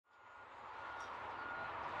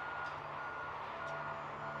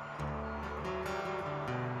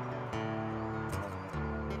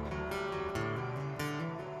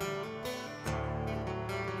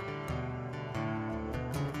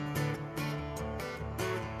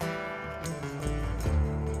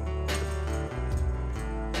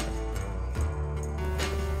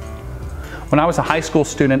When I was a high school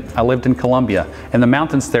student, I lived in Colombia, and the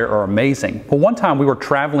mountains there are amazing. Well, one time we were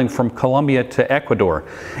traveling from Colombia to Ecuador,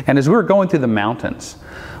 and as we were going through the mountains,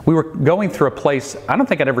 we were going through a place, I don't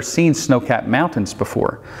think I'd ever seen snow-capped mountains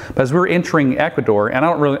before. But as we were entering Ecuador, and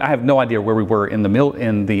I have no idea where we were in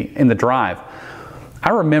the drive, I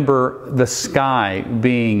remember the sky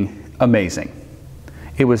being amazing.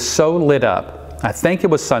 It was so lit up. I think it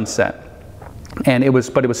was sunset. And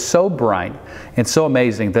but it was so bright and so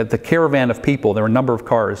amazing that the caravan of people, there were a number of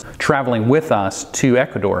cars traveling with us to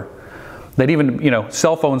Ecuador, that even,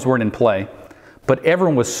 cell phones weren't in play, but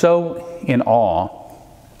everyone was so in awe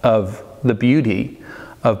of the beauty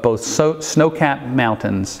of both snow-capped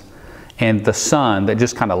mountains and the sun that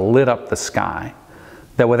just kind of lit up the sky,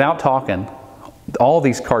 that without talking, all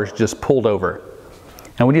these cars just pulled over.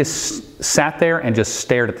 And we just sat there and just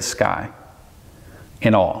stared at the sky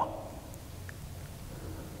in awe.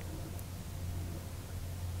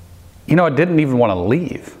 I didn't even want to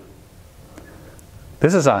leave.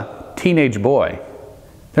 This is a teenage boy.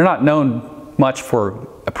 They're not known much for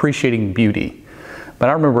appreciating beauty, but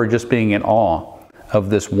I remember just being in awe of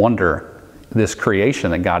this wonder, this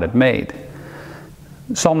creation that God had made.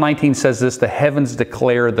 Psalm 19 says this: the heavens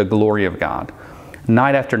declare the glory of God.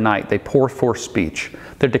 Night after night they pour forth speech.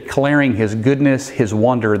 They're declaring His goodness, His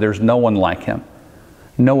wonder. There's no one like Him.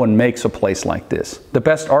 No one makes a place like this. The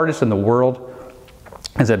best artist in the world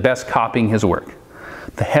is at best copying His work.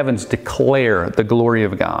 The heavens declare the glory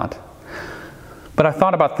of God. But I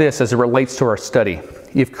thought about this as it relates to our study.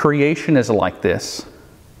 If creation is like this,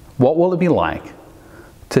 what will it be like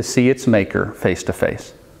to see its Maker face to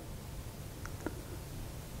face?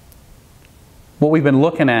 What we've been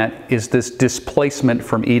looking at is this displacement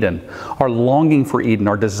from Eden, our longing for Eden,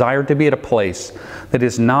 our desire to be at a place that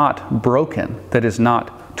is not broken, that is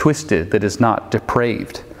not twisted, that is not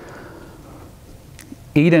depraved.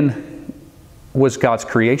 Eden was God's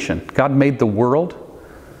creation. God made the world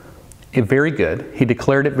very good. He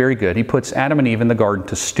declared it very good. He puts Adam and Eve in the garden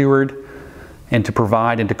to steward and to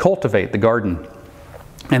provide and to cultivate the garden.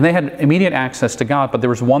 And they had immediate access to God, but there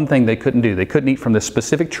was one thing they couldn't do. They couldn't eat from this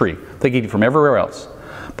specific tree. They could eat from everywhere else.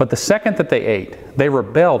 But the second that they ate, they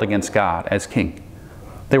rebelled against God as king.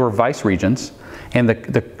 They were vice regents, and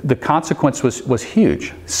the consequence was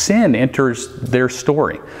huge. Sin enters their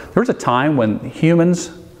story. There was a time when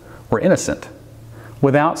humans were innocent,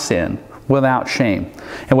 without sin, without shame.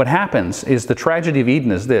 And what happens is the tragedy of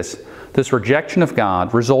Eden is this. This rejection of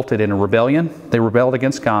God resulted in a rebellion. They rebelled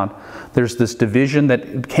against God. There's this division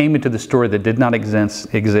that came into the story that did not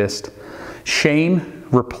exist. Shame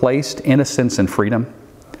replaced innocence and freedom.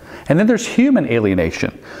 And then there's human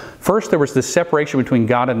alienation. First, there was this separation between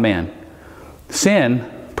God and man. Sin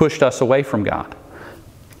pushed us away from God.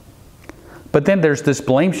 But then there's this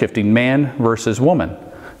blame shifting, man versus woman.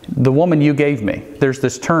 The woman you gave me. There's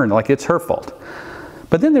this turn, like it's her fault.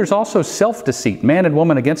 But then there's also self-deceit, man and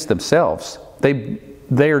woman against themselves.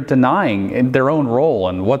 They're denying their own role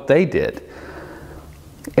and what they did.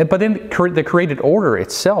 But then the created order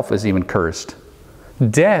itself is even cursed.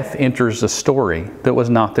 Death enters a story that was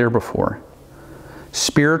not there before.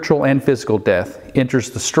 Spiritual and physical death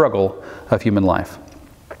enters the struggle of human life.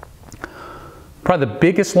 Probably the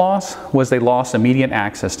biggest loss was they lost immediate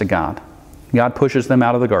access to God. God pushes them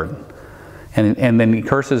out of the garden. And then He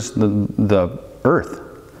curses the earth.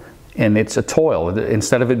 And it's a toil.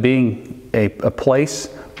 Instead of it being a place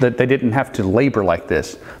that they didn't have to labor like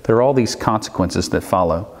this, there are all these consequences that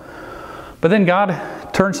follow. But then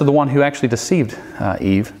God turns to the one who actually deceived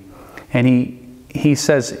Eve. And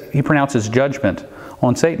he pronounces judgment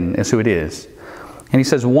on Satan is who it is. And He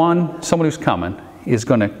says, someone who's coming is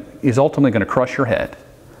ultimately going to crush your head.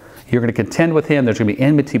 You're going to contend with him. There's going to be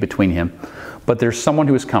enmity between him. But there's someone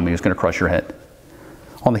who is coming who's going to crush your head.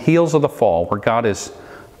 On the heels of the fall, where God is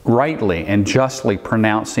rightly and justly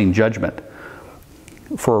pronouncing judgment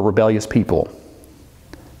for a rebellious people,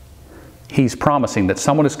 He's promising that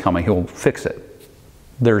someone is coming who will fix it.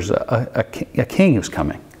 There's a king who's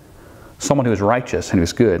coming. Someone who is righteous and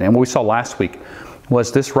who's good. And what we saw last week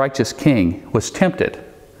was this righteous king was tempted,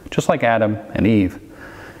 just like Adam and Eve,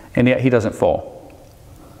 and yet he doesn't fall.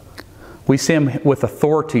 We see him with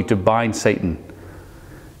authority to bind Satan.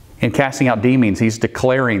 In casting out demons, he's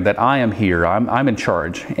declaring that I am here, I'm in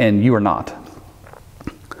charge, and you are not.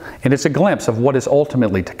 And it's a glimpse of what is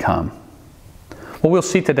ultimately to come. What we'll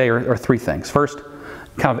see today are three things. First,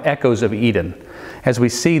 kind of echoes of Eden. As we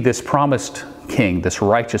see this promised king, this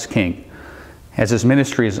righteous king, as his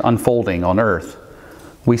ministry is unfolding on earth,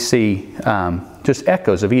 we see just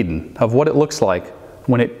echoes of Eden, of what it looks like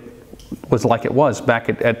when it was like it was back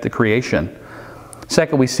at the creation.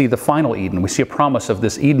 Second, we see the final Eden. We see a promise of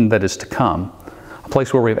this Eden that is to come, a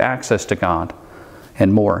place where we have access to God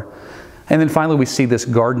and more. And then finally, we see this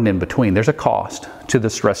garden in between. There's a cost to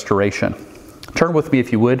this restoration. Turn with me,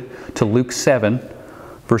 if you would, to Luke 7,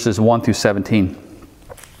 verses 1 through 17.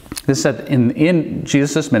 This said, in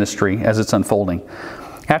Jesus' ministry, as it's unfolding,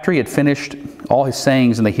 after he had finished all his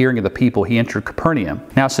sayings in the hearing of the people, he entered Capernaum.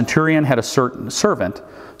 Now a centurion had a certain servant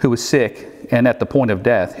who was sick and at the point of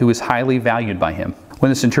death, who was highly valued by him. When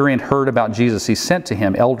the centurion heard about Jesus, he sent to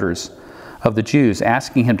him elders of the Jews,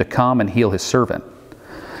 asking him to come and heal his servant.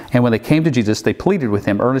 And when they came to Jesus, they pleaded with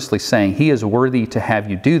him earnestly, saying, "He is worthy to have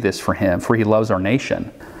you do this for him, for he loves our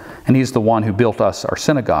nation, and he is the one who built us our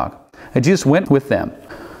synagogue." And Jesus went with them.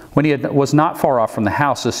 When he was not far off from the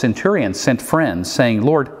house, the centurion sent friends, saying,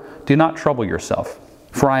 "Lord, do not trouble yourself,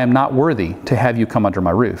 for I am not worthy to have you come under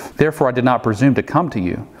my roof. Therefore I did not presume to come to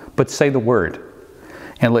you, but say the word,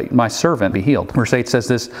 and let my servant be healed." Verse 8 says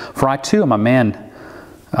this, "For I too am a man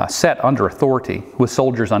set under authority, with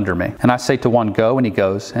soldiers under me. And I say to one, go, and he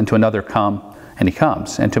goes, and to another, come, and he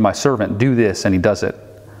comes, and to my servant, do this, and he does it."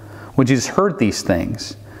 When Jesus heard these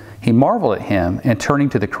things, he marveled at him, and turning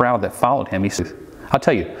to the crowd that followed him, he said, "I'll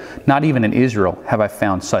tell you, not even in Israel have I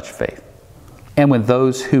found such faith." And when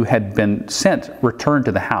those who had been sent returned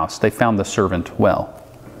to the house, they found the servant well.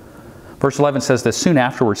 Verse 11 says that soon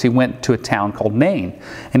afterwards he went to a town called Nain,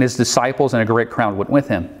 and his disciples and a great crowd went with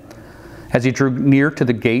him. As he drew near to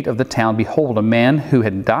the gate of the town, behold, a man who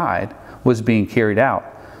had died was being carried out,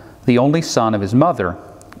 the only son of his mother,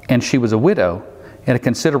 and she was a widow, and a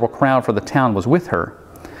considerable crowd for the town was with her.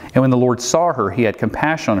 And when the Lord saw her, he had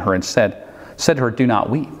compassion on her and said to her, "Do not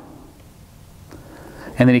weep."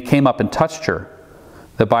 And then he came up and touched her.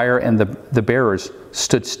 The buyer and the bearers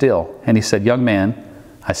stood still, and he said, "Young man,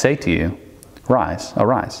 I say to you,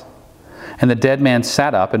 arise." And the dead man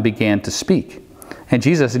sat up and began to speak. And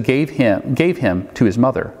Jesus gave him to his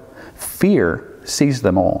mother. Fear seized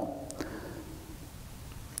them all.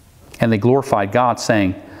 And they glorified God,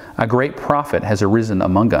 saying, "A great prophet has arisen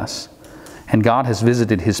among us, and God has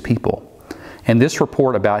visited his people." And this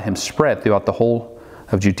report about him spread throughout the whole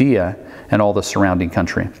of Judea and all the surrounding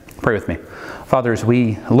country. Pray with me. Father, as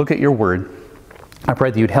we look at your word, I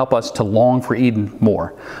pray that you'd help us to long for Eden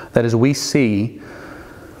more. That as we see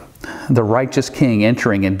the righteous king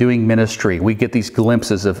entering and doing ministry, we get these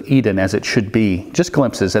glimpses of Eden as it should be. Just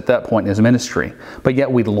glimpses at that point in his ministry. But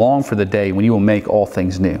yet we long for the day when you will make all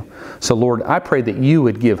things new. So Lord, I pray that you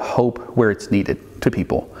would give hope where it's needed to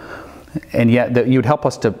people. And yet that you would help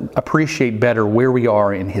us to appreciate better where we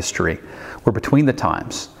are in history. We're between the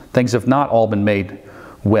times. Things have not all been made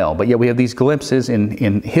well, but yet we have these glimpses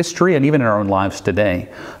in history and even in our own lives today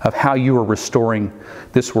of how you are restoring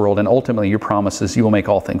this world, and ultimately your promises, you will make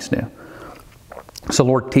all things new. So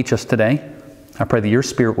Lord, teach us today. I pray that your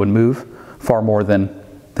Spirit would move far more than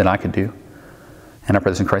I could do. And I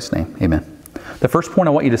pray this in Christ's name. Amen. The first point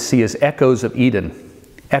I want you to see is echoes of Eden.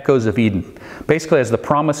 Echoes of Eden. Basically, as the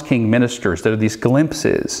promised king ministers, there are these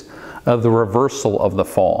glimpses of the reversal of the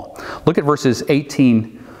fall. Look at verses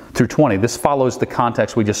 18 through 20. This follows the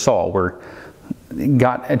context we just saw, where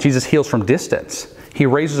Jesus heals from distance. He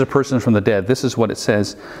raises a person from the dead. This is what it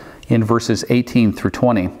says in verses 18 through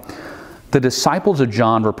 20. The disciples of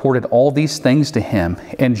John reported all these things to him,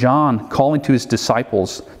 and John, calling to his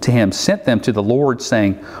disciples to him, sent them to the Lord,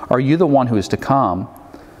 saying, "Are you the one who is to come,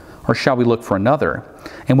 or shall we look for another?"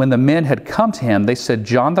 And when the men had come to him, they said,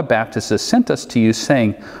 "John the Baptist has sent us to you,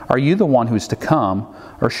 saying, 'Are you the one who is to come,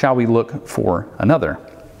 or shall we look for another?'"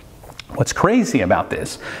 What's crazy about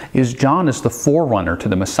this is John is the forerunner to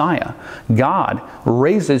the Messiah. God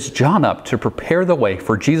raises John up to prepare the way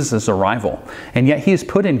for Jesus' arrival. And yet he is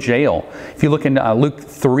put in jail. If you look in Luke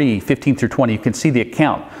 3, 15 through 20, you can see the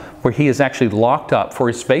account where he is actually locked up for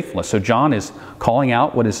his faithfulness. So John is calling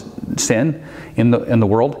out what is sin in the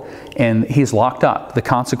world, and he's locked up. The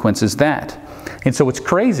consequence is that. And so what's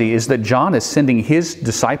crazy is that John is sending his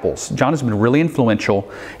disciples. John has been really influential,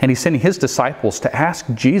 and he's sending his disciples to ask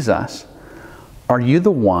Jesus, "Are you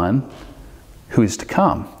the one who is to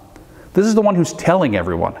come?" This is the one who's telling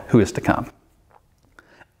everyone who is to come.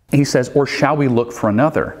 He says, "Or shall we look for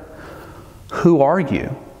another? Who are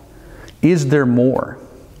you? Is there more?"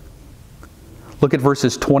 Look at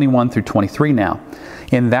verses 21 through 23 now.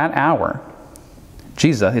 In that hour,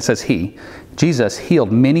 Jesus, it says Jesus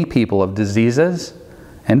healed many people of diseases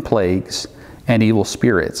and plagues and evil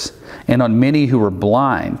spirits, and on many who were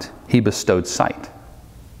blind he bestowed sight.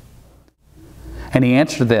 And he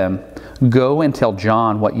answered them, "Go and tell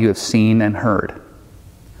John what you have seen and heard.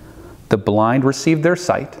 The blind receive their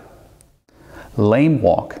sight, lame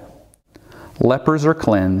walk, lepers are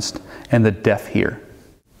cleansed, and the deaf hear.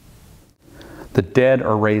 The dead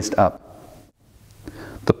are raised up.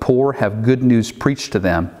 The poor have good news preached to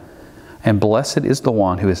them, and blessed is the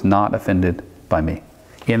one who is not offended by me.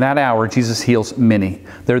 In that hour, Jesus heals many.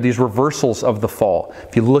 There are these reversals of the fall.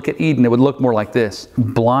 If you look at Eden, it would look more like this.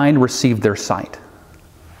 Blind received their sight.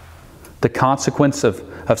 The consequence of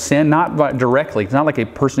sin, not directly, it's not like a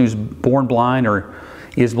person who's born blind or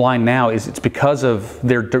is blind now, it's because of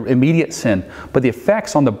their immediate sin. But the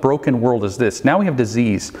effects on the broken world is this. Now we have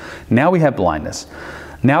disease. Now we have blindness.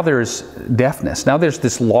 Now there's deafness. Now there's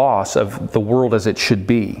this loss of the world as it should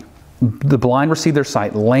be. The blind receive their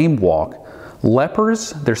sight. Lame walk.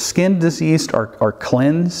 Lepers, their skin diseased, are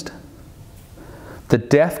cleansed. The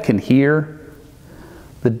deaf can hear.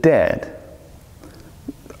 The dead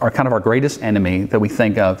are kind of our greatest enemy that we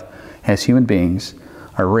think of as human beings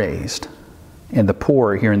are raised. And the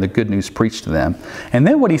poor are hearing the good news preached to them. And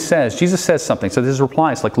then what he says, Jesus says something. So this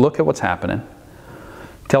reply is like, look at what's happening.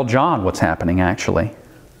 Tell John what's happening, actually.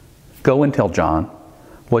 Go and tell John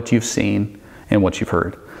what you've seen and what you've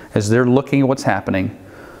heard. As they're looking at what's happening,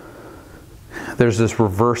 there's this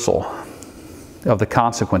reversal of the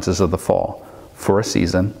consequences of the fall for a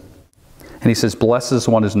season. And he says, blessed is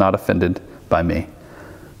the one who's not offended by me.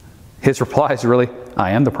 His reply is really,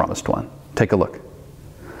 I am the promised one. Take a look.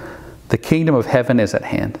 The kingdom of heaven is at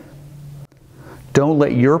hand. Don't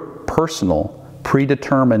let your personal,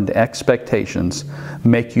 predetermined expectations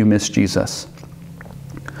make you miss Jesus.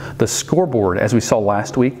 The scoreboard, as we saw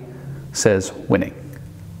last week, says winning.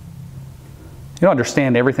 You don't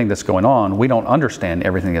understand everything that's going on. We don't understand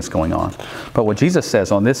everything that's going on. But what Jesus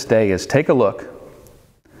says on this day is, take a look.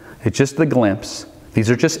 It's just the glimpse. These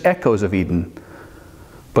are just echoes of Eden.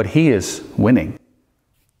 But He is winning.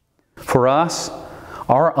 For us,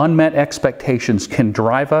 our unmet expectations can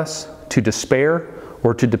drive us to despair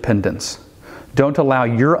or to dependence. Don't allow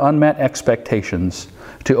your unmet expectations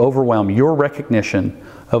to overwhelm your recognition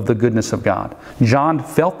of the goodness of God. John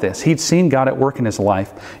felt this. He'd seen God at work in his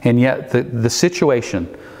life, and yet the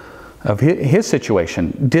situation of his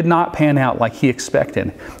situation did not pan out like he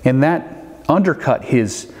expected. And that undercut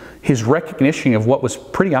his recognition of what was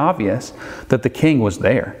pretty obvious, that the king was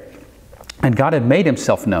there. And God had made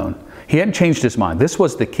himself known. He hadn't changed his mind. This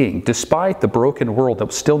was the king. Despite the broken world that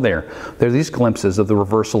was still there, there are these glimpses of the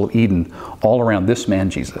reversal of Eden all around this man,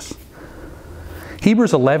 Jesus.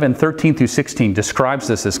 Hebrews 11, 13 through 16 describes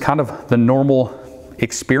this as kind of the normal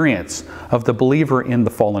experience of the believer in the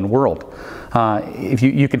fallen world. If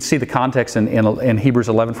you can see the context in Hebrews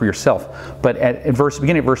 11 for yourself. But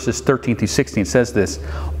beginning at verses 13 through 16, it says this,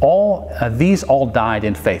 these all died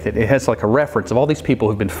in faith. It has like a reference of all these people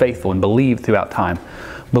who've been faithful and believed throughout time.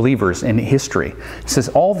 Believers in history. It says,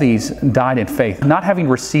 all these died in faith, not having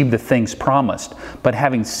received the things promised, but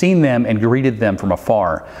having seen them and greeted them from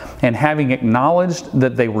afar, and having acknowledged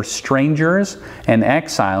that they were strangers and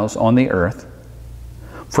exiles on the earth.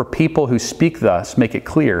 For people who speak thus make it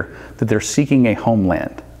clear that they're seeking a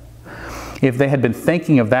homeland. If they had been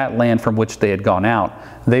thinking of that land from which they had gone out,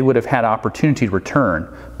 they would have had opportunity to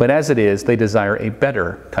return. But as it is, they desire a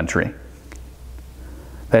better country.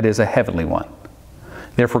 That is, a heavenly one.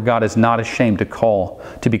 Therefore, God is not ashamed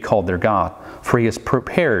to be called their God, for He has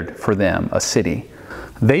prepared for them a city.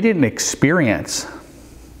 They didn't experience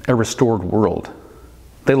a restored world.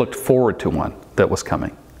 They looked forward to one that was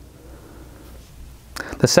coming.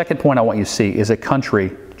 The second point I want you to see is a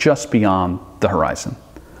country just beyond the horizon.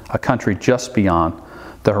 A country just beyond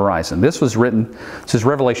the horizon. This is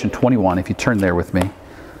Revelation 21, if you turn there with me.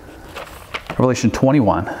 Revelation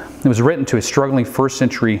 21. It was written to a struggling first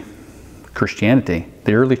century Christianity,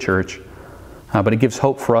 the early church, but it gives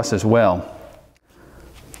hope for us as well.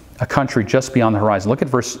 A country just beyond the horizon. Look at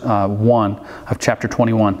verse 1 of chapter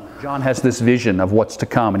 21. John has this vision of what's to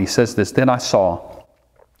come, and he says this, Then I saw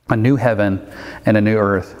a new heaven and a new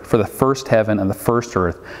earth, for the first heaven and the first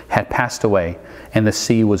earth had passed away, and the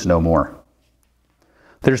sea was no more.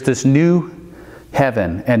 There's this new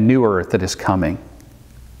heaven and new earth that is coming.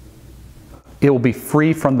 It will be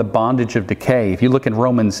free from the bondage of decay. If you look in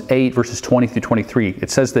Romans 8, verses 20 through 23,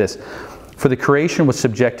 it says this, For the creation was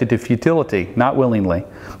subjected to futility, not willingly,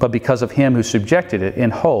 but because of Him who subjected it,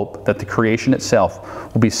 in hope that the creation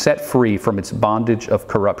itself will be set free from its bondage of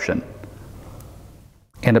corruption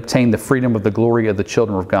and obtain the freedom of the glory of the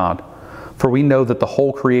children of God. For we know that the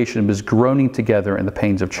whole creation is groaning together in the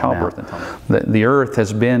pains of childbirth. The earth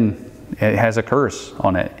it has a curse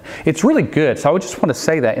on it. It's really good. So I would just want to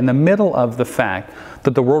say that in the middle of the fact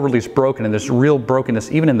that the world really is broken and there's real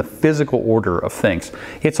brokenness even in the physical order of things,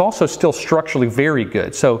 it's also still structurally very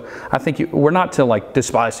good. So I think we're not to like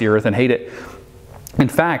despise the earth and hate it. In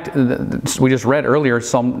fact, we just read earlier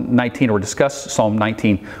Psalm 19, or discussed Psalm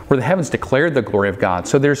 19, where the heavens declared the glory of God.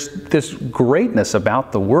 So there's this greatness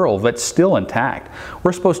about the world that's still intact.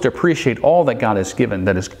 We're supposed to appreciate all that God has given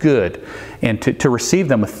that is good, and to receive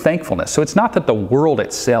them with thankfulness. So it's not that the world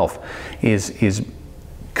itself is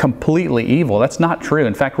completely evil. That's not true.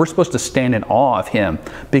 In fact, we're supposed to stand in awe of Him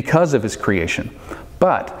because of His creation.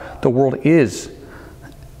 But the world is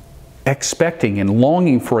expecting and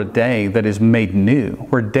longing for a day that is made new,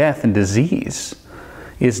 where death and disease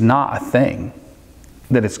is not a thing,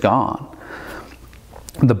 that it's gone.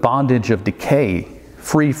 The bondage of decay,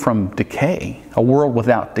 free from decay, a world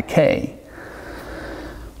without decay.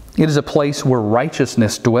 It is a place where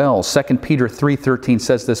righteousness dwells. 2 Peter 3:13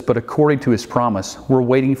 says this, but according to His promise, we're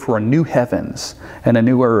waiting for a new heavens and a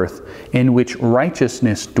new earth in which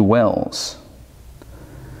righteousness dwells.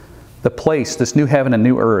 The place, this new heaven and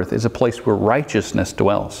new earth, is a place where righteousness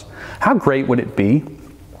dwells. How great would it be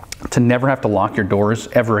to never have to lock your doors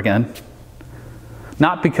ever again?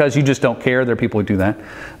 Not because you just don't care, there are people who do that,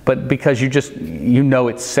 but because you know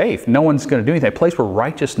it's safe. No one's going to do anything. A place where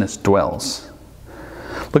righteousness dwells.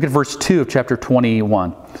 Look at verse 2 of chapter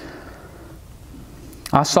 21.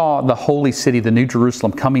 I saw the holy city, the New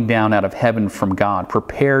Jerusalem, coming down out of heaven from God,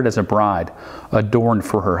 prepared as a bride, adorned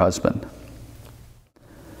for her husband.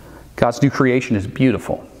 God's new creation is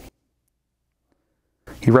beautiful.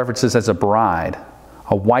 He references as a bride,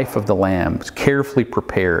 a wife of the Lamb, carefully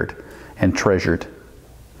prepared and treasured.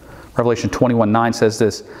 Revelation 21:9 says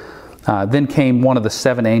this, then came one of the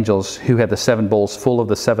 7 angels who had the 7 bowls full of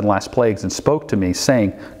the 7 last plagues and spoke to me,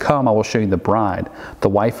 saying, come, I will show you the bride, the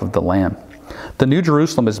wife of the Lamb. The New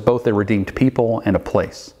Jerusalem is both a redeemed people and a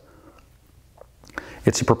place.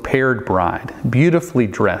 It's a prepared bride, beautifully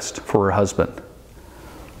dressed for her husband.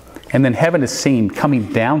 And then heaven is seen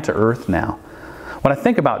coming down to earth now. When I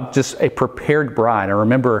think about just a prepared bride, I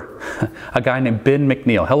remember a guy named Ben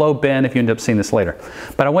McNeil. Hello, Ben, if you end up seeing this later.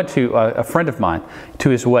 But I went to a friend of mine to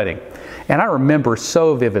his wedding. And I remember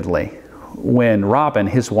so vividly when Robin,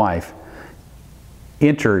 his wife,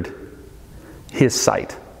 entered his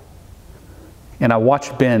sight. And I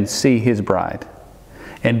watched Ben see his bride.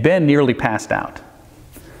 And Ben nearly passed out.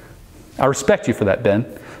 I respect you for that, Ben.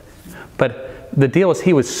 But the deal is,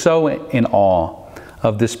 he was so in awe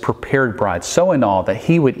of this prepared bride, so in awe that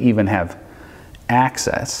he would even have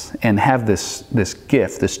access and have this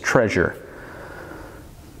gift, this treasure,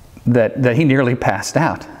 that he nearly passed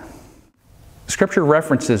out. Scripture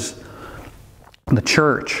references the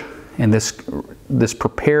church and this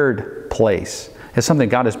prepared place as something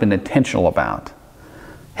God has been intentional about.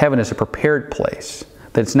 Heaven is a prepared place.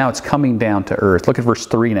 That now it's coming down to earth. Look at verse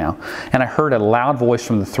 3 now. And I heard a loud voice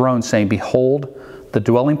from the throne saying, behold, the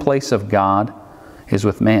dwelling place of God is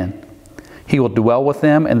with man. He will dwell with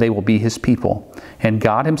them, and they will be His people. And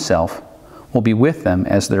God Himself will be with them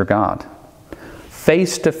as their God.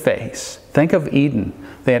 Face to face. Think of Eden.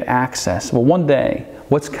 They had access. Well, one day,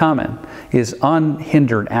 what's coming is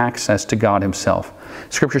unhindered access to God Himself.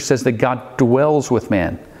 Scripture says that God dwells with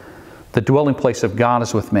man. The dwelling place of God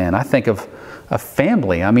is with man. I think of a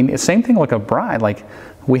family. I mean, same thing like a bride. Like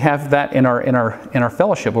we have that in our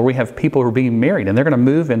fellowship where we have people who are being married and they're going to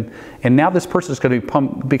move and now this person is going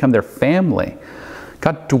to become their family.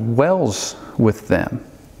 God dwells with them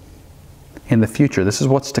in the future. This is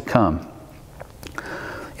what's to come.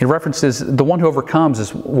 It references the one who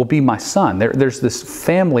overcomes will be my son. There's this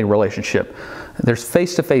family relationship. There's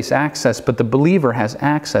face-to-face access, but the believer has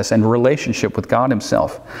access and relationship with God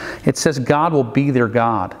Himself. It says God will be their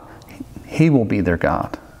God. He will be their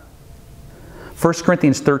God. 1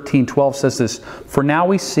 Corinthians 13:12 says this, for now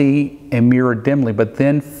we see a mirror dimly, but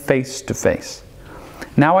then face to face.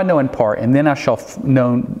 Now I know in part, and then I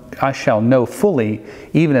shall know fully,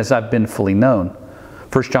 even as I've been fully known.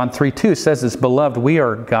 1 John 3:2 says this, beloved, we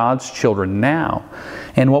are God's children now,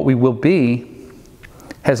 and what we will be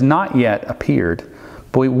has not yet appeared,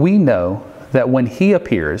 but we know that when He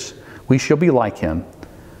appears, we shall be like Him,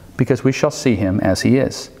 because we shall see Him as He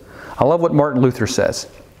is. I love what Martin Luther says.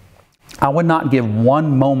 I would not give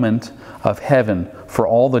one moment of heaven for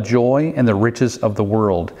all the joy and the riches of the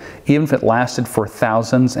world, even if it lasted for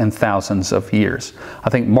thousands and thousands of years. I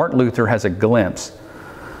think Martin Luther has a glimpse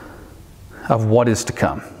of what is to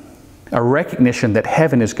come. A recognition that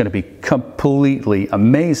heaven is going to be completely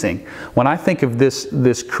amazing. When I think of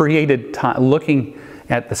this created time, looking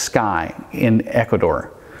at the sky in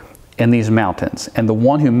Ecuador and these mountains, and the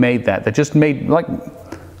one who made that just made,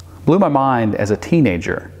 blew my mind as a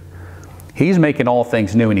teenager. He's making all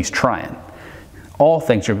things new and He's trying. All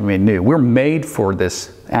things are made new. We're made for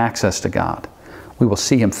this access to God. We will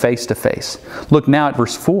see Him face to face. Look now at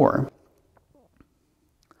verse 4.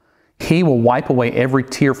 He will wipe away every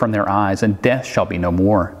tear from their eyes, and death shall be no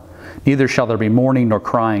more. Neither shall there be mourning, nor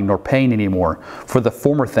crying, nor pain anymore, for the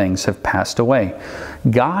former things have passed away.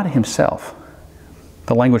 God himself,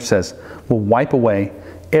 the language says, will wipe away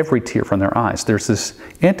every tear from their eyes. There's this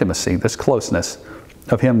intimacy, this closeness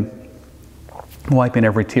of him wiping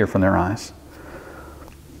every tear from their eyes.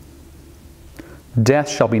 Death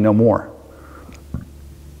shall be no more.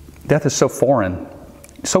 Death is so foreign,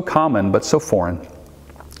 so common, but so foreign.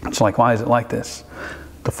 It's like, why is it like this?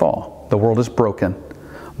 The fall. The world is broken.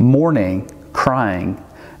 Mourning, crying,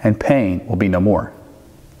 and pain will be no more.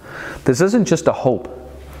 This isn't just a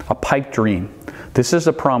hope, a pipe dream. This is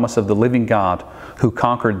a promise of the living God who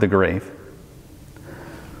conquered the grave.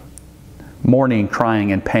 Mourning,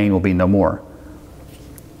 crying, and pain will be no more.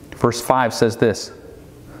 Verse 5 says this,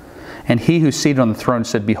 "And he who seated on the throne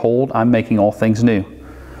said, Behold, I'm making all things new."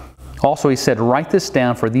 Also he said, "Write this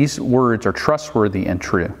down, for these words are trustworthy and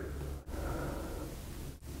true."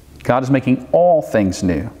 God is making all things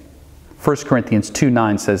new. 1 Corinthians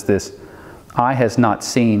 2:9 says this, "Eye has not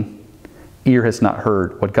seen, ear has not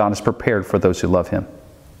heard what God has prepared for those who love him."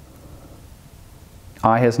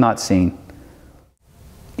 Eye has not seen,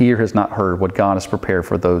 ear has not heard what God has prepared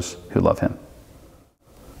for those who love him.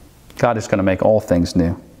 God is going to make all things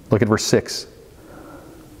new. Look at verse 6.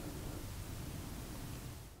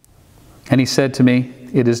 "And he said to me,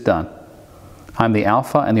 It is done. I am the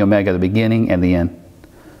Alpha and the Omega, the beginning and the end.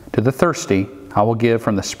 To the thirsty, I will give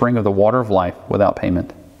from the spring of the water of life without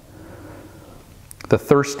payment." The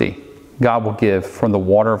thirsty, God will give from the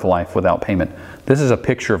water of life without payment. This is a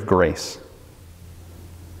picture of grace.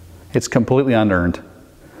 It's completely unearned.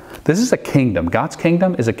 This is a kingdom. God's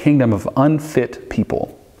kingdom is a kingdom of unfit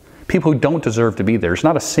people. People who don't deserve to be there. There's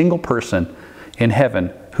not a single person in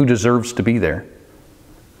heaven who deserves to be there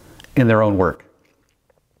in their own work.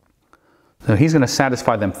 So he's going to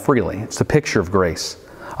satisfy them freely. It's the picture of grace.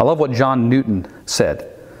 I love what John Newton said.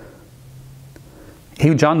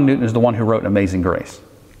 John Newton is the one who wrote Amazing Grace.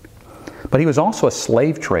 But he was also a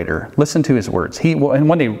slave trader. Listen to his words. And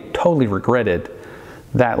one day totally regretted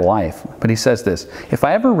that life. But he says this, "If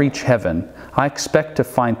I ever reach heaven, I expect to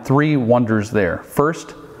find 3 wonders there.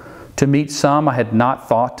 First, to meet some I had not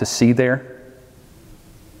thought to see there.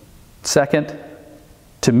 Second,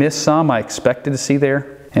 to miss some I expected to see there.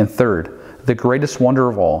 And third, the greatest wonder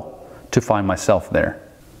of all, to find myself there."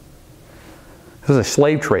 This is a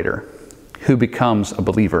slave trader who becomes a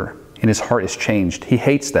believer, and his heart is changed. He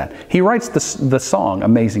hates that. He writes the song,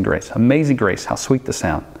 Amazing Grace. Amazing grace, how sweet the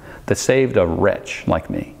sound that saved a wretch like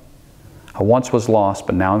me. I once was lost,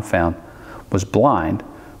 but now I'm found. Was blind,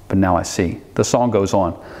 but now I see. The song goes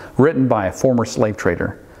on, written by a former slave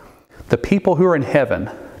trader. The people who are in heaven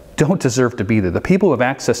don't deserve to be there. The people who have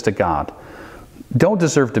access to God don't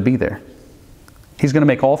deserve to be there. He's going to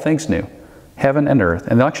make all things new, heaven and earth,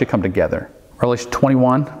 and they'll actually come together. Revelation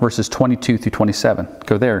 21, verses 22 through 27.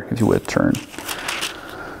 Go there, if you would, turn.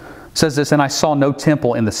 It says this, "And I saw no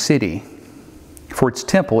temple in the city, for its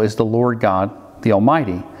temple is the Lord God, the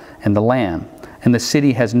Almighty, and the Lamb. And the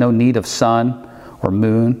city has no need of sun or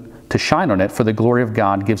moon to shine on it, for the glory of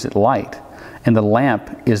God gives it light. And the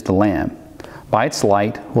lamp is the Lamb. By its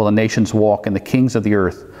light will the nations walk, and the kings of the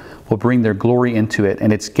earth will bring their glory into it,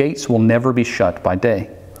 and its gates will never be shut by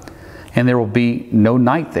day. And there will be no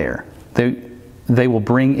night there. They will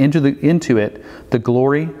bring into it the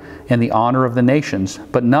glory and the honor of the nations,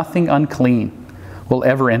 but nothing unclean will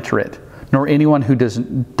ever enter it, nor anyone who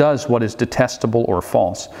does what is detestable or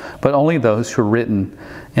false, but only those who are written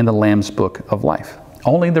in the Lamb's book of life."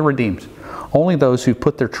 Only the redeemed. Only those who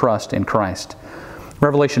put their trust in Christ.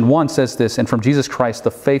 Revelation 1 says this, "And from Jesus Christ,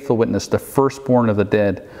 the faithful witness, the firstborn of the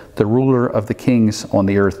dead, the ruler of the kings on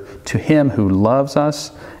the earth, to him who loves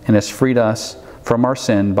us and has freed us from our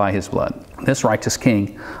sin by his blood." This righteous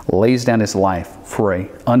king lays down his life for an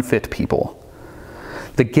unfit people.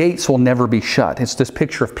 The gates will never be shut. It's this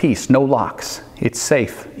picture of peace, no locks. It's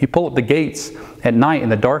safe. You pull up the gates at night in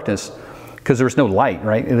the darkness because there's no light,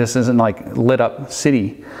 right? This isn't like lit up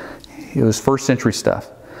city. It was first century stuff.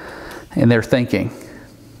 And they're thinking,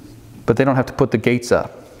 but they don't have to put the gates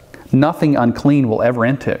up. Nothing unclean will ever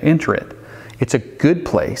enter it. It's a good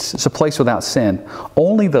place. It's a place without sin.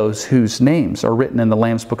 Only those whose names are written in the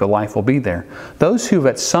Lamb's Book of Life will be there. Those who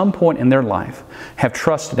at some point in their life have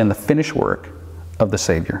trusted in the finished work of the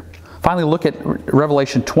Savior. Finally, look at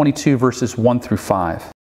Revelation 22, verses 1 through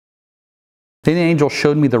 5. "Then the angel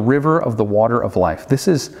showed me the river of the water of life." This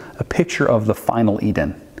is a picture of the final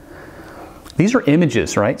Eden. These are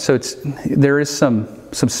images, right? So there is some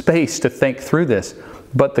space to think through this.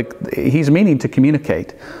 But he's meaning to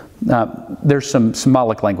communicate There's some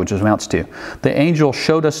symbolic language as amounts to. The angel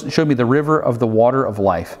showed me the river of the water of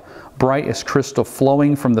life, bright as crystal,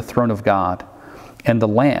 flowing from the throne of God and the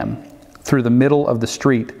Lamb through the middle of the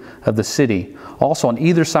street of the city. Also on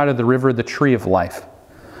either side of the river, the tree of life,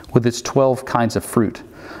 with its 12 kinds of fruit.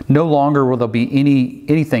 No longer will there be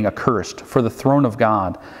anything accursed, for the throne of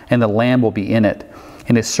God and the Lamb will be in it,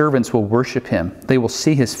 and his servants will worship him. They will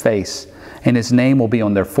see his face, and his name will be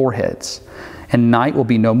on their foreheads. And night will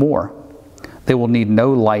be no more. They will need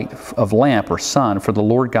no light of lamp or sun, for the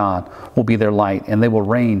Lord God will be their light, and they will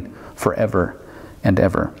reign forever and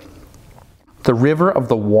ever. The river of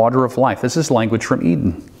the water of life. This is language from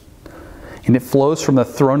Eden. And it flows from the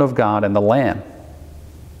throne of God and the Lamb.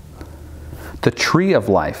 The tree of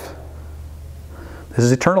life. This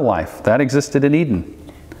is eternal life. That existed in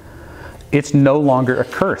Eden. It's no longer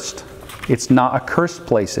accursed. It's not a cursed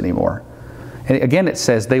place anymore. And again it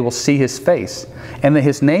says they will see his face, and that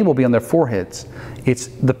his name will be on their foreheads. It's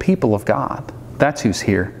the people of God. That's who's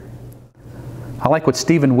here. I like what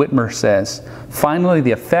Stephen Whitmer says. Finally,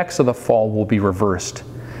 the effects of the fall will be reversed,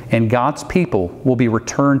 and God's people will be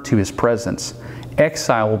returned to his presence.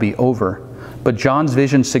 Exile will be over, but John's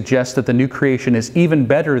vision suggests that the new creation is even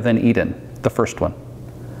better than Eden, the first one.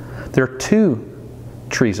 There are two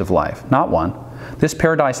trees of life, not one. This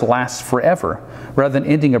paradise lasts forever, rather than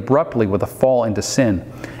ending abruptly with a fall into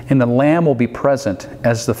sin. And the Lamb will be present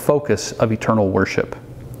as the focus of eternal worship.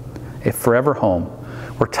 A forever home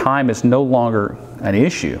where time is no longer an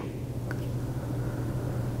issue.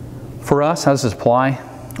 For us, how does this apply?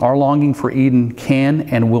 Our longing for Eden can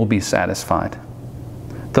and will be satisfied.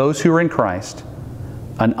 Those who are in Christ,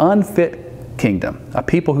 an unfit kingdom, a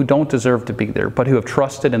people who don't deserve to be there, but who have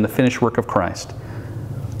trusted in the finished work of Christ,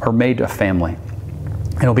 are made a family.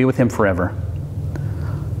 And will be with him forever.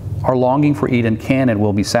 Our longing for Eden can and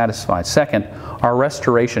will be satisfied. Second, our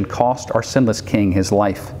restoration cost our sinless King his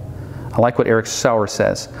life. I like what Eric Sauer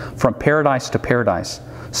says. From paradise to paradise,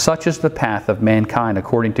 such is the path of mankind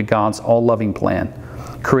according to God's all-loving plan.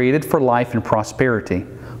 Created for life and prosperity,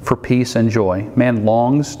 for peace and joy, man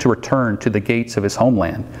longs to return to the gates of his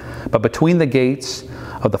homeland. But between the gates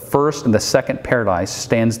of the first and the second paradise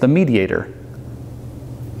stands the mediator,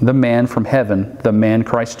 the man from heaven, the man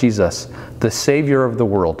Christ Jesus, the Savior of the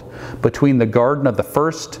world. Between the garden of the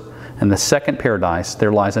first and the second paradise,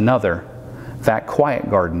 there lies another, that quiet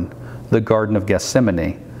garden, the Garden of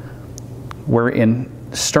Gethsemane, where in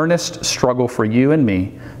sternest struggle for you and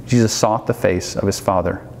me, Jesus sought the face of his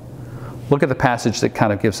Father. Look at the passage that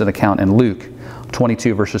kind of gives an account in Luke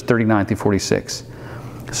 22, verses 39 through 46.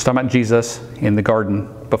 It's talking about Jesus in the garden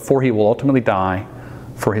before he will ultimately die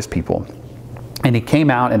for his people. And he came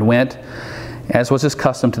out and went, as was his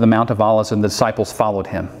custom, to the Mount of Olives, and the disciples followed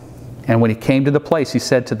him. And when he came to the place, he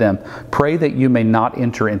said to them, "Pray that you may not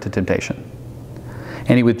enter into temptation."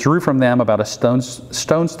 And he withdrew from them about a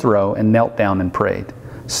stone's throw and knelt down and prayed,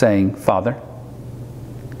 saying, "Father,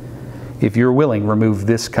 if you're willing, remove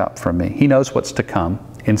this cup from me." He knows what's to come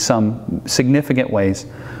in some significant ways.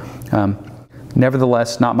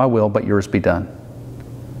 Nevertheless, not my will, but yours be done.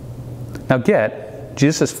 Now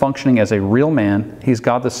Jesus is functioning as a real man. He's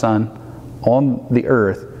God the Son on the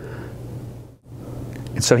earth.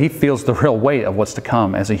 And so he feels the real weight of what's to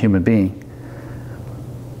come as a human being.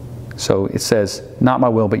 So it says, "Not my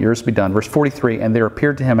will, but yours be done." Verse 43, "And there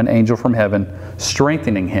appeared to him an angel from heaven,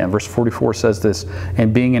 strengthening him." Verse 44 says this,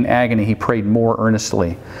 "And being in agony, he prayed more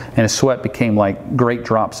earnestly, and his sweat became like great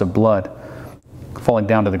drops of blood falling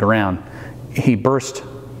down to the ground. He burst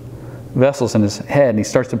vessels in his head, and he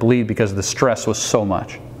starts to bleed because the stress was so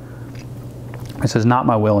much." He says, "Not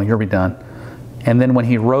my will, and yours be done." And then when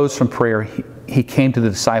he rose from prayer, he came to the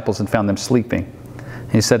disciples and found them sleeping.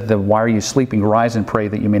 And he said to them, "Why are you sleeping? Rise and pray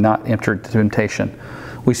that you may not enter into temptation."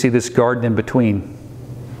 We see this garden in between,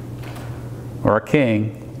 where our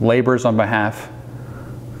King labors on behalf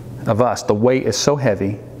of us. The weight is so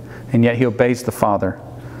heavy, and yet he obeys the Father.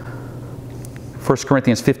 1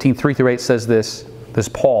 Corinthians 15, 3-8 says this. This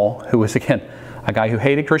Paul, who was, again, a guy who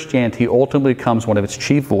hated Christianity, ultimately becomes one of its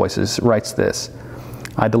chief voices, writes this: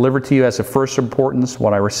 "I delivered to you as of first importance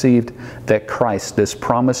what I received, that Christ, this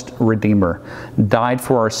promised Redeemer, died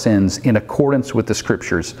for our sins in accordance with the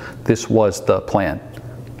Scriptures." This was the plan.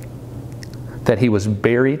 That he was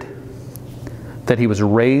buried, that he was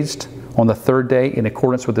raised on the third day in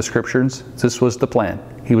accordance with the Scriptures. This was the plan.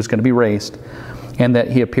 He was going to be raised. And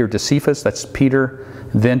that he appeared to Cephas, that's Peter,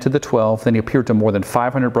 then to the 12. Then he appeared to more than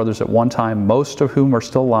 500 brothers at one time, most of whom are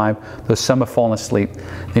still alive, though some have fallen asleep.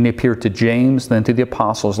 Then he appeared to James, then to the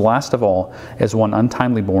apostles. Last of all, as one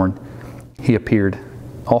untimely born, he appeared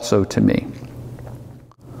also to me.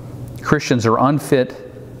 Christians are unfit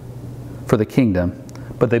for the kingdom,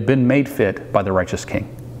 but they've been made fit by the righteous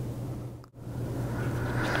King.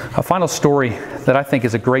 A final story that I think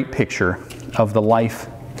is a great picture of the life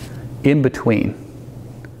in between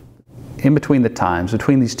the times,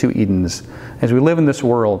 between these two Edens. As we live in this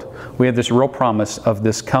world, we have this real promise of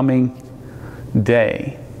this coming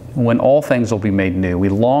day when all things will be made new. We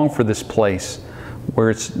long for this place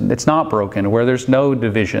where it's not broken, where there's no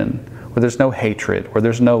division, where there's no hatred, where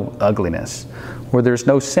there's no ugliness, where there's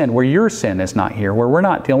no sin, where your sin is not here, where we're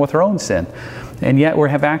not dealing with our own sin, and yet we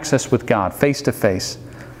have access with God face to face.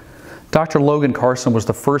 Dr. Logan Carson was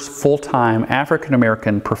the first full-time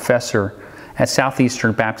African-American professor at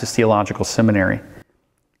Southeastern Baptist Theological Seminary.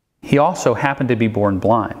 He also happened to be born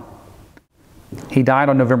blind. He died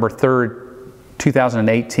on November 3rd,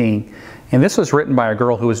 2018, and this was written by a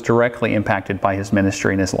girl who was directly impacted by his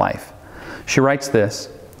ministry in his life. She writes this,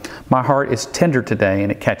 "My heart is tender today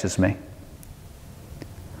and it catches me.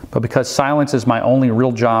 But because silence is my only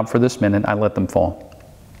real job for this minute, I let them fall.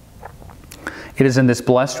 It is in this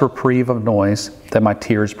blessed reprieve of noise that my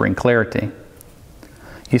tears bring clarity.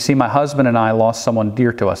 You see, my husband and I lost someone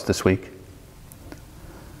dear to us this week.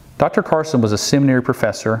 Dr. Carson was a seminary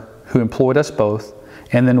professor who employed us both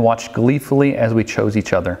and then watched gleefully as we chose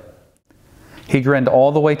each other. He grinned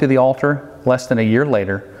all the way to the altar less than a year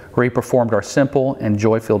later, where he performed our simple and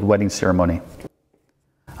joy-filled wedding ceremony.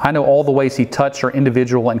 I know all the ways he touched our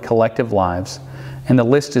individual and collective lives, and the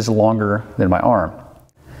list is longer than my arm.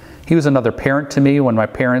 He was another parent to me when my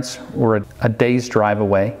parents were a day's drive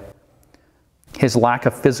away. His lack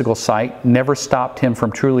of physical sight never stopped him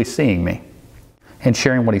from truly seeing me and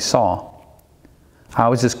sharing what he saw. I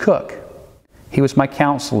was his cook. He was my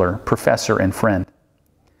counselor, professor, and friend.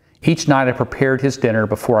 Each night I prepared his dinner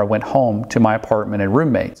before I went home to my apartment and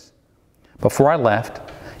roommates. Before I left,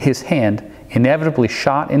 his hand inevitably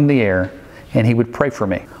shot in the air and he would pray for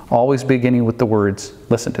me, always beginning with the words,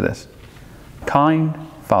 listen to this, kind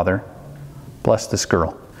Father, bless this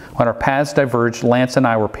girl. When our paths diverged, Lance and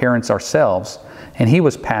I were parents ourselves, and he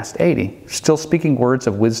was past 80, still speaking words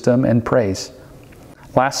of wisdom and praise.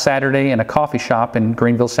 Last Saturday in a coffee shop in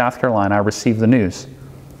Greenville, South Carolina, I received the news.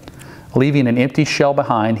 Leaving an empty shell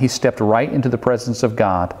behind, he stepped right into the presence of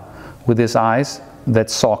God with his eyes that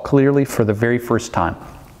saw clearly for the very first time.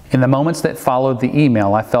 In the moments that followed the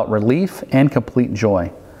email, I felt relief and complete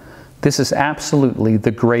joy. This is absolutely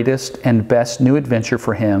the greatest and best new adventure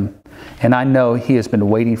for him, and I know he has been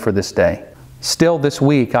waiting for this day. Still this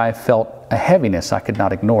week, I have felt a heaviness I could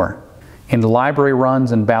not ignore. In the library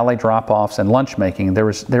runs and ballet drop-offs and lunch making,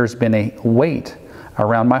 there's been a weight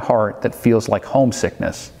around my heart that feels like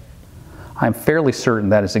homesickness. I'm fairly certain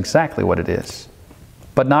that is exactly what it is.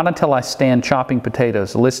 But not until I stand chopping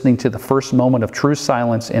potatoes, listening to the first moment of true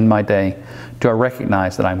silence in my day, do I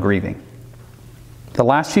recognize that I'm grieving. The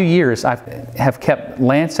last few years, I have kept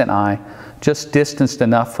Lance and I just distanced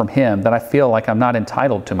enough from him that I feel like I'm not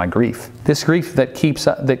entitled to my grief. This grief that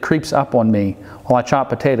creeps up on me while I chop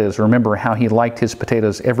potatoes, remember how he liked his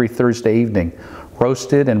potatoes every Thursday evening,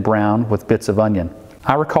 roasted and browned with bits of onion.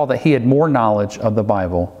 I recall that he had more knowledge of the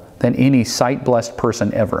Bible than any sight-blessed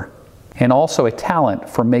person ever, and also a talent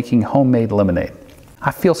for making homemade lemonade.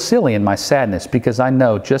 I feel silly in my sadness because I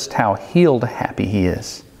know just how healed happy he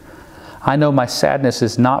is. I know my sadness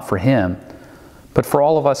is not for him, but for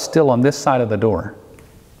all of us still on this side of the door.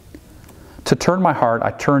 To turn my heart,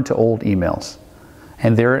 I turn to old emails,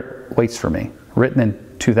 and there it waits for me, written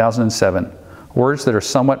in 2007, words that are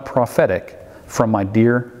somewhat prophetic from my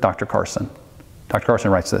dear Dr. Carson. Dr.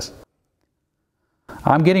 Carson writes this,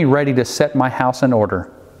 I'm getting ready to set my house in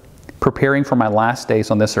order, preparing for my last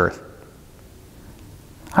days on this earth.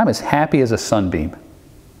 I'm as happy as a sunbeam,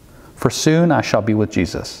 for soon I shall be with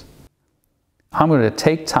Jesus. I'm going to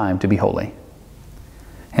take time to be holy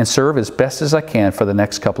and serve as best as I can for the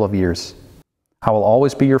next couple of years. I will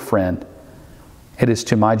always be your friend. It is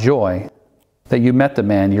to my joy that you met the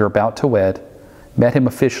man you're about to wed, met him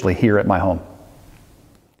officially here at my home.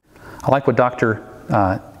 I like what Dr.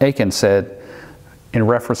 Aiken said in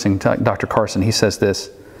referencing Dr. Carson. He says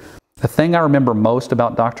this, the thing I remember most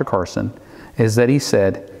about Dr. Carson is that he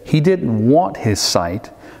said he didn't want his sight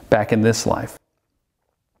back in this life,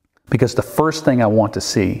 because the first thing I want to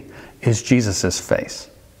see is Jesus' face.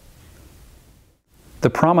 The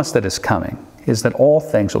promise that is coming is that all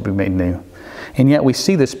things will be made new. And yet we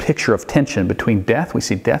see this picture of tension between death. We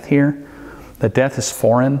see death here, that death is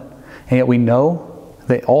foreign, and yet we know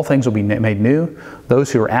that all things will be made new.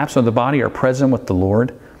 Those who are absent of the body are present with the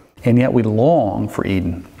Lord, and yet we long for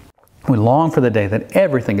Eden. We long for the day that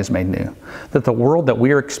everything is made new, that the world that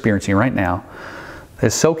we are experiencing right now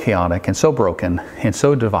is so chaotic and so broken and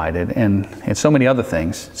so divided and so many other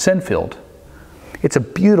things, sin-filled, It's a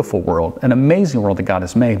beautiful world, an amazing world that God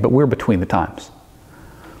has made, but we're between the times.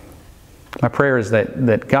 My prayer is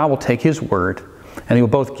that God will take His word and He will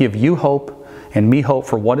both give you hope and me hope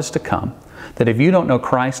for what is to come. That if you don't know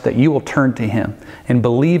Christ, that you will turn to Him and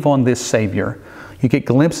believe on this Savior. You get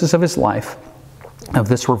glimpses of His life, of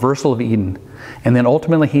this reversal of Eden, and then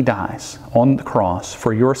ultimately He dies on the cross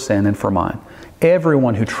for your sin and for mine.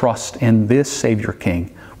 Everyone who trusts in this Savior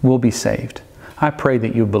King will be saved. I pray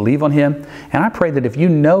that you believe on Him, and I pray that if you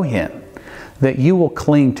know Him, that you will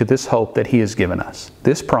cling to this hope that He has given us,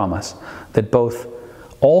 this promise that both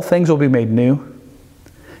all things will be made new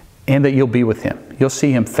and that you'll be with Him. You'll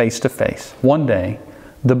see Him face to face. One day,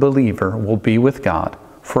 the believer will be with God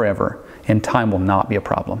forever, and time will not be a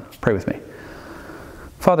problem. Pray with me.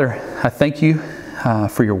 Father, I thank you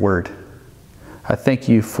for your word. I thank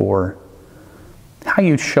you for how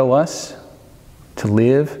you show us to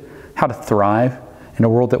live, how to thrive in a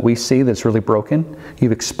world that we see that's really broken.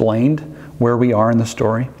 You've explained where we are in the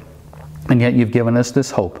story, and yet you've given us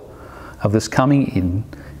this hope of this coming Eden.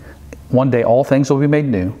 One day all things will be made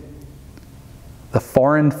new. The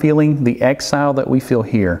foreign feeling, the exile that we feel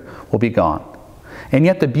here will be gone. And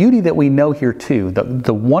yet the beauty that we know here too,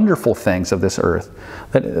 the wonderful things of this earth,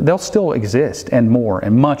 that they'll still exist and more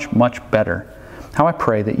and much, much better. How I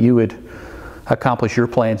pray that you would accomplish your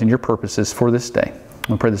plans and your purposes for this day.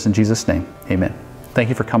 We pray this in Jesus' name. Amen. Thank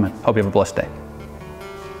you for coming. Hope you have a blessed day.